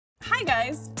Hi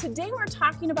guys! Today we're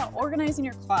talking about organizing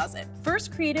your closet.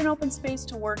 First, create an open space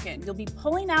to work in. You'll be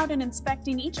pulling out and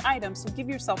inspecting each item, so give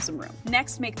yourself some room.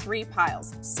 Next, make 3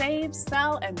 piles: save,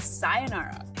 sell, and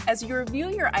sayonara. As you review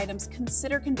your items,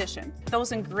 consider condition.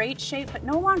 Those in great shape but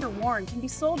no longer worn can be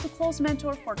sold to Clothes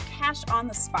Mentor for cash on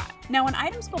the spot. Now, when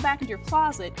items go back into your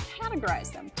closet,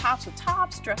 categorize them. Tops with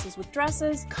tops, dresses with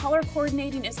dresses. Color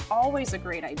coordinating is always a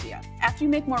great idea. After you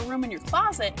make more room in your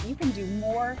closet, you can do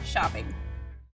more shopping.